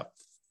there you go.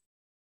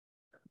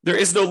 There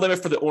is no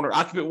limit for the owner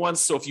occupant ones.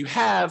 So if you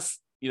have,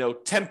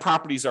 10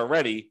 properties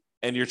already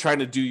and you're trying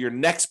to do your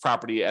next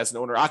property as an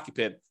owner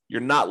occupant,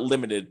 you're not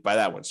limited by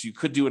that one. So you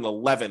could do an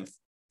 11th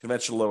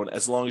conventional loan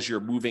as long as you're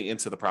moving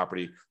into the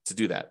property to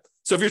do that.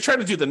 So if you're trying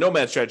to do the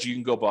Nomad strategy, you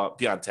can go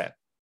beyond 10.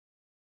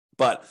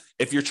 But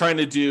if you're trying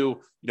to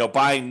do,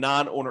 buying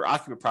non-owner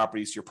occupant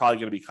properties, you're probably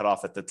going to be cut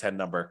off at the 10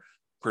 number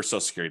per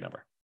Social Security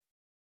number.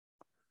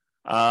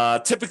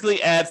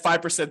 Typically add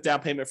 5%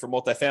 down payment for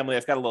multifamily.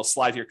 I've got a little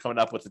slide here coming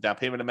up with the down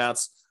payment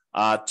amounts.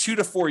 2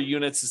 to 4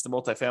 units is the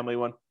multifamily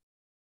one.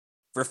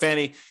 For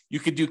Fannie, you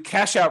could do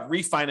cash out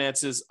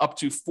refinances up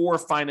to 4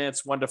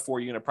 finance 1 to 4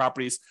 unit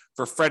properties.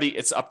 For Freddie,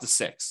 it's up to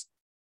 6.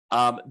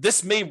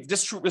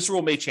 This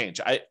rule may change.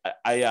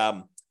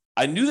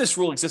 I knew this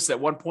rule existed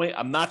at one point.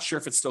 I'm not sure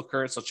if it's still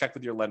current, so check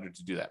with your lender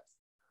to do that.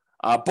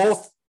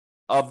 Both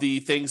of the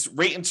things,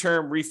 rate and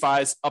term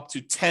refis up to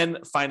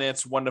 10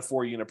 finance 1 to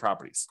 4 unit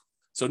properties.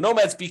 So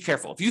Nomads, be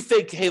careful. If you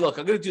think, hey, look,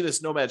 I'm going to do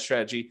this Nomad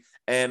strategy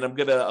and I'm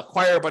going to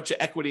acquire a bunch of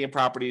equity in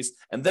properties,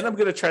 and then I'm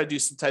going to try to do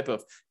some type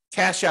of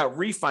cash out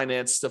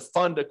refinance to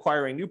fund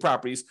acquiring new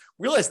properties,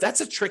 realize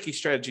that's a tricky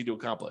strategy to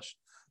accomplish.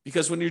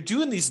 Because when you're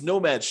doing these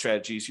nomad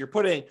strategies, you're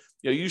putting,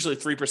 usually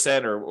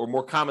 3% or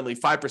more commonly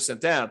 5%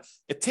 down.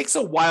 It takes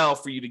a while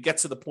for you to get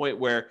to the point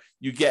where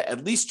you get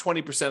at least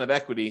 20% of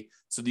equity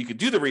so that you could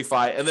do the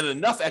refi, and then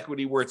enough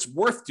equity where it's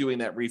worth doing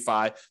that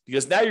refi,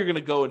 because now you're going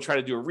to go and try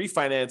to do a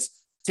refinance,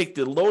 take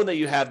the loan that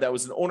you have that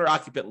was an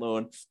owner-occupant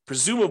loan,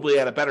 presumably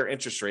at a better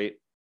interest rate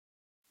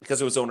because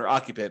it was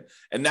owner-occupant,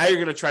 and now you're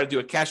going to try to do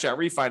a cash-out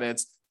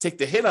refinance, take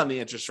the hit on the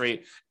interest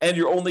rate, and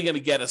you're only going to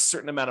get a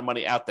certain amount of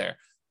money out there.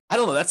 I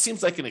don't know. That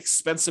seems like an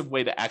expensive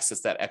way to access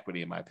that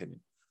equity, in my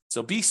opinion.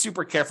 So be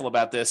super careful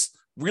about this.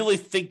 Really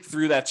think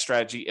through that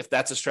strategy if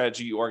that's a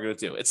strategy you are going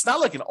to do. It's not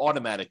like an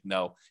automatic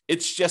no.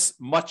 It's just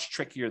much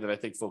trickier than I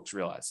think folks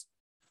realize.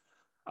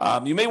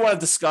 You may want to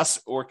discuss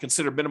or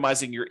consider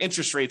minimizing your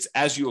interest rates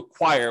as you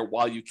acquire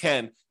while you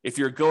can if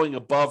you're going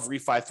above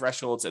refi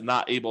thresholds and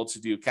not able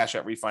to do cash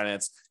out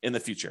refinance in the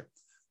future.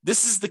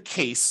 This is the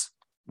case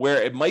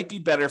where it might be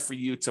better for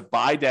you to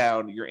buy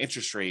down your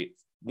interest rate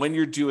when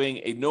you're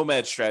doing a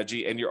nomad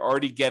strategy and you're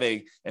already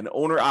getting an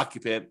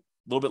owner-occupant, a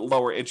little bit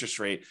lower interest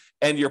rate,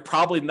 and you're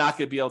probably not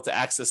going to be able to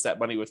access that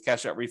money with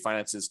cash-out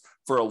refinances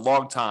for a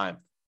long time.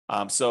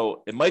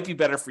 So it might be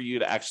better for you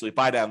to actually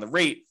buy down the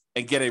rate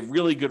and get a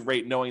really good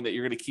rate knowing that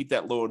you're going to keep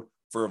that loan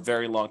for a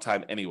very long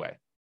time anyway.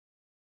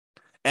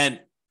 And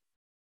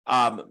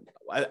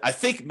I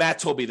think Matt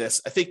told me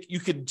this. I think you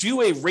could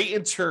do a rate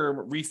and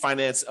term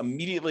refinance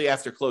immediately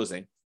after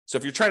closing. So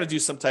if you're trying to do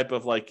some type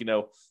of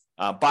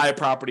buy a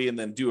property and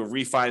then do a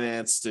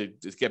refinance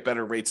to get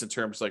better rates in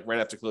terms right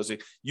after closing,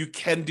 you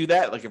can do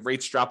that. Like if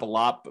rates drop a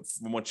lot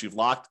from what you've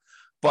locked,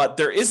 but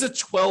there is a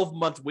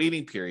 12-month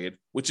waiting period,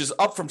 which is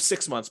up from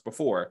 6 months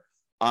before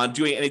on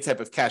doing any type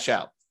of cash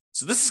out.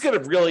 So this is going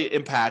to really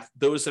impact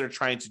those that are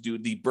trying to do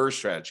the BRRRR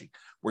strategy,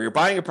 where you're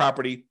buying a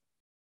property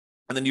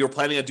and then you're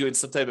planning on doing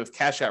some type of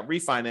cash out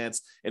refinance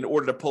in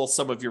order to pull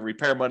some of your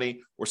repair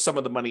money or some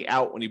of the money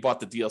out when you bought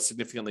the deal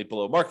significantly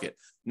below market.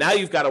 Now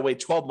you've got to wait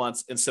 12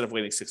 months instead of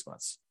waiting 6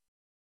 months.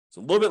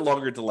 So a little bit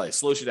longer delay,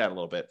 slows you down a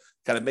little bit,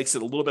 kind of makes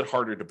it a little bit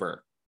harder to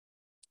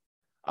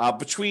BRRRR.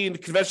 Between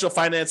conventional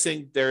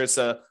financing, there's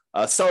a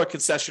seller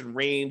concession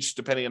range,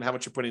 depending on how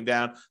much you're putting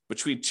down,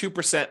 between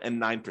 2%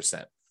 and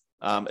 9%.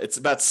 It's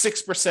about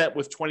 6%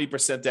 with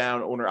 20%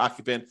 down owner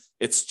occupant.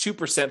 It's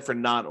 2% for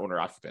non-owner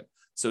occupant.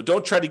 So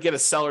don't try to get a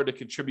seller to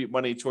contribute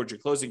money towards your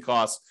closing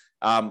costs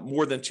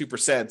more than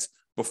 2%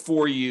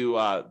 before you,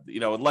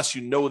 unless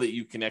you know that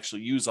you can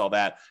actually use all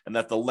that and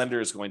that the lender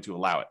is going to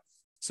allow it.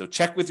 So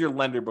check with your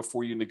lender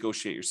before you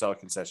negotiate your seller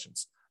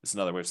concessions. That's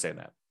another way of saying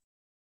that.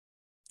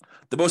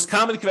 The most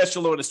common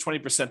conventional loan is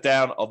 20%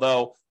 down,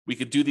 although we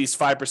could do these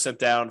 5%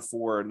 down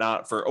for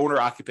owner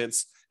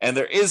occupants. And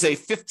there is a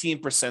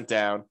 15%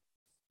 down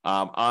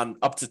on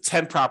up to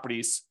 10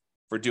 properties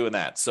for doing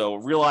that. So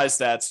realize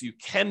that you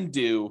can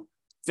do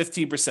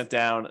 15%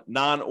 down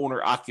non-owner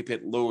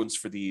occupant loans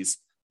for these.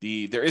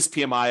 There is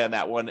PMI on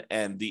that one,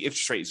 and the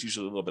interest rate is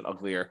usually a little bit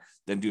uglier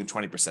than doing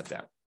 20%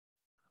 down.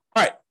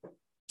 All right,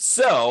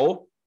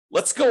 so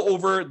let's go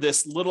over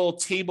this little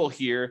table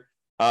here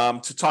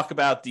to talk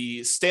about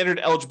the standard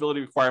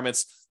eligibility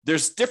requirements.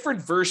 There's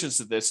different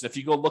versions of this, and if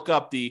you go look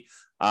up the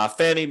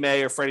Fannie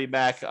Mae or Freddie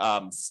Mac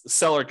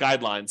seller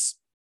guidelines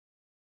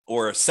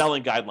or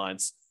selling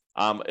guidelines,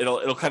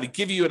 it'll kind of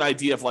give you an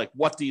idea of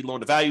what the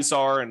loan to values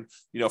are, and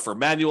for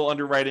manual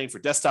underwriting, for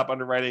desktop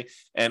underwriting,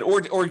 and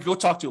or go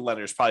talk to a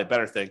lender is probably a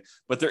better thing.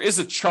 But there is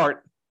a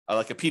chart,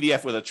 like a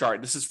PDF with a chart.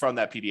 And this is from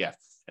that PDF,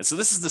 and so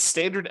this is the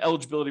standard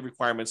eligibility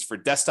requirements for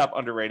desktop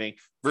underwriting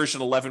version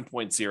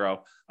 11.0.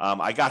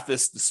 I got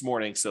this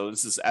morning, so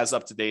this is as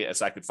up to date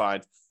as I could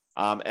find,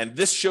 and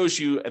this shows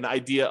you an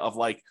idea of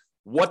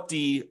what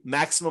the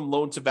maximum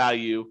loan to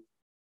value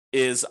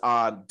is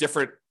on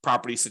different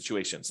property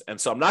situations. And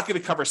so I'm not going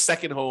to cover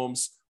second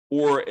homes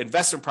or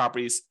investment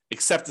properties,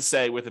 except to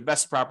say with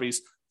investment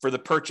properties, for the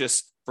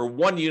purchase for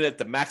one unit,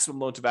 the maximum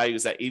loan to value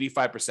is at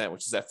 85%,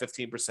 which is that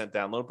 15%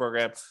 down loan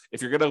program.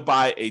 If you're going to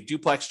buy a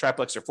duplex,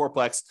 triplex, or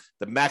fourplex,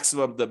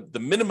 the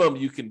minimum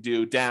you can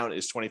do down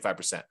is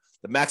 25%.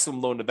 The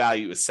maximum loan to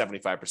value is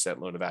 75%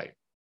 loan to value.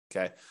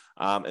 Okay.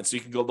 And so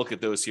you can go look at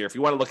those here. If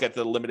you want to look at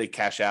the limited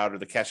cash out or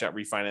the cash out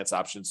refinance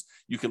options,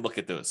 you can look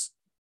at those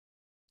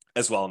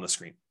as well on the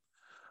screen.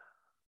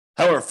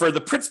 However, for the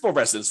principal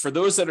residents, for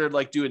those that are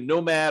doing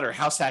nomad or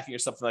house hacking or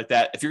something like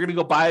that, if you're going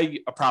to go buy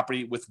a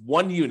property with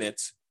one unit,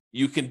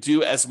 you can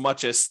do as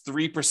much as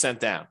 3%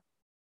 down.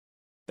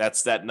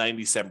 That's that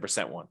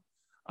 97% one.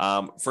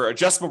 For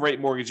adjustable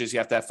rate mortgages, you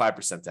have to have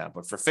 5% down.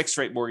 But for fixed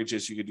rate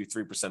mortgages, you could do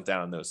 3%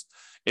 down on those.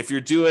 If you're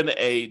doing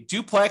a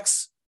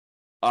duplex,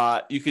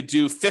 you could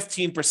do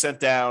 15%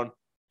 down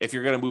if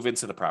you're going to move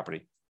into the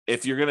property.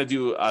 If you're going to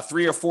do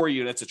 3 or 4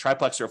 units, a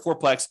triplex or a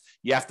fourplex,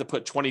 you have to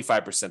put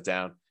 25%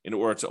 down in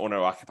order to owner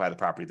occupy the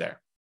property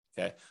there.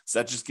 Okay, so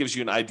that just gives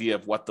you an idea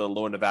of what the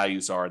loan to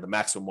values are, the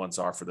maximum ones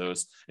are for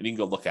those, and you can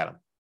go look at them.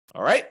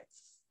 All right.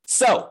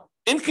 So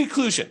in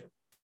conclusion,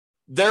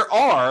 there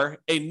are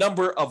a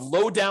number of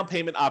low down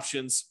payment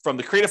options from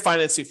the creative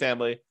financing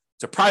family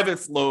to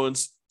private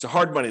loans, to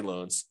hard money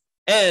loans.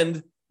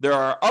 And there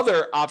are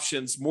other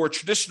options, more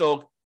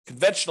traditional,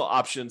 conventional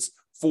options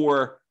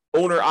for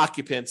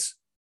owner-occupant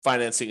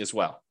financing as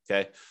well,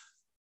 okay?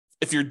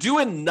 If you're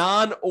doing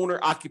non-owner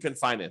occupant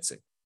financing,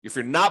 if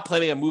you're not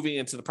planning on moving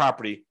into the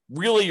property,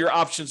 really your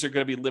options are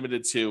going to be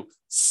limited to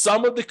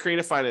some of the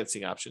creative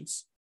financing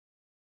options,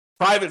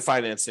 private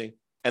financing,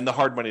 and the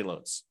hard money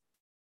loans,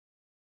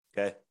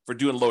 okay, for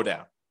doing low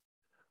down.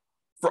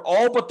 For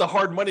all but the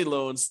hard money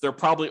loans, there are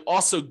probably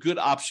also good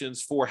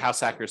options for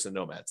house hackers and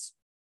nomads.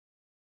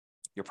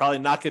 You're probably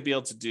not going to be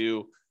able to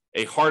do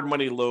a hard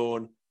money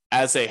loan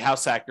as a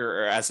house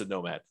hacker or as a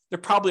nomad. There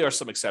probably are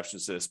some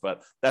exceptions to this,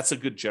 but that's a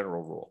good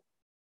general rule.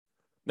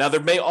 Now, there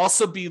may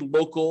also be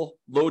local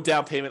low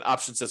down payment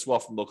options as well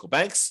from local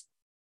banks,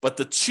 but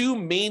the two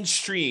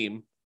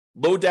mainstream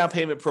low down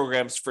payment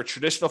programs for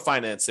traditional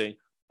financing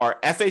are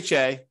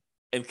FHA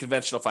and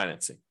conventional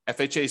financing.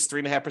 FHA is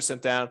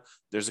 3.5% down.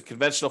 There's a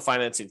conventional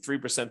financing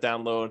 3%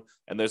 down loan,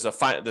 and there's a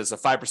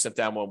 5%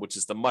 down one, which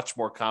is the much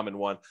more common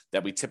one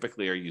that we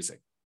typically are using.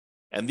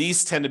 And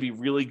these tend to be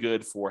really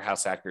good for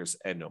house hackers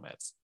and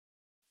nomads.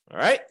 All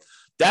right,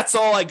 that's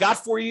all I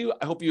got for you.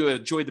 I hope you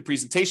enjoyed the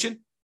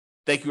presentation.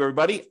 Thank you,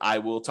 everybody. I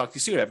will talk to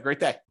you soon. Have a great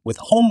day. With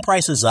home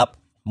prices up,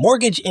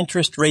 mortgage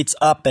interest rates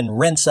up, and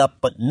rents up,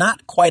 but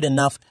not quite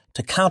enough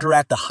to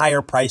counteract the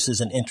higher prices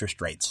and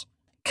interest rates.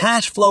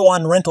 Cash flow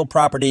on rental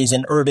properties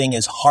in Irving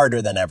is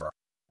harder than ever.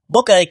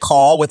 Book a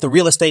call with the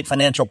Real Estate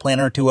Financial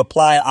Planner to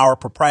apply our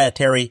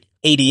proprietary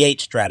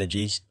 88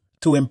 strategies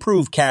to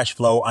improve cash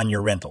flow on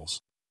your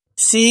rentals.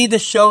 See the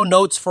show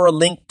notes for a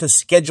link to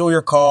schedule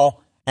your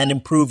call and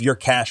improve your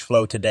cash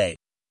flow today.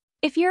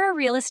 If you're a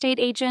real estate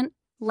agent,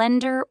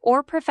 lender,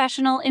 or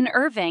professional in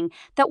Irving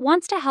that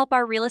wants to help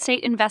our real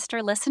estate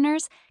investor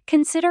listeners,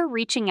 consider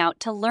reaching out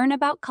to learn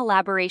about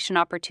collaboration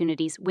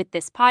opportunities with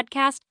this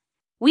podcast.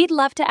 We'd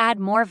love to add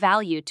more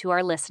value to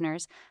our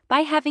listeners by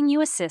having you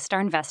assist our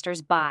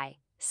investors buy,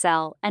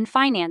 sell, and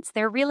finance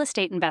their real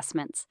estate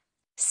investments.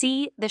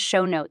 See the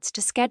show notes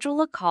to schedule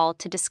a call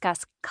to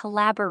discuss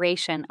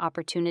collaboration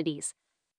opportunities.